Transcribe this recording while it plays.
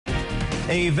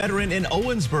A veteran in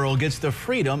Owensboro gets the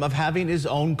freedom of having his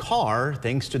own car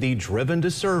thanks to the Driven to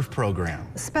Serve program.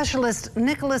 Specialist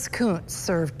Nicholas Kuntz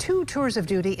served 2 tours of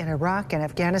duty in Iraq and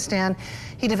Afghanistan.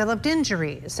 He developed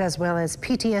injuries as well as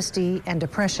PTSD and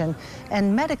depression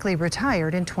and medically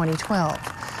retired in 2012.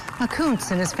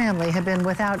 Kuntz and his family have been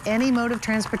without any mode of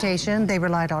transportation. They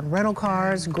relied on rental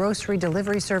cars, grocery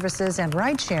delivery services, and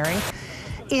ride sharing.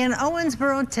 In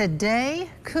Owensboro today,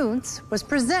 Kuntz was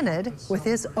presented with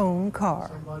his own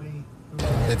car.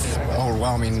 It's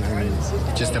overwhelming. I mean,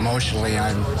 just emotionally, I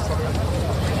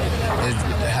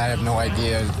have no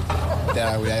idea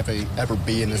that I would ever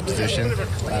be in this position.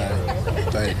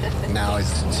 But now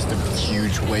it's just a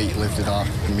huge weight lifted off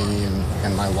me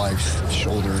and my wife's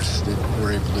shoulders that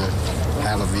we're able to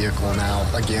have a vehicle now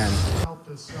again.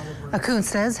 Kuntz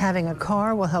says having a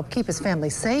car will help keep his family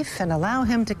safe and allow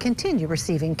him to continue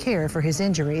receiving care for his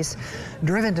injuries.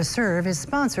 Driven to Serve is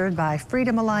sponsored by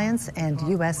Freedom Alliance and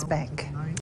U.S. Bank.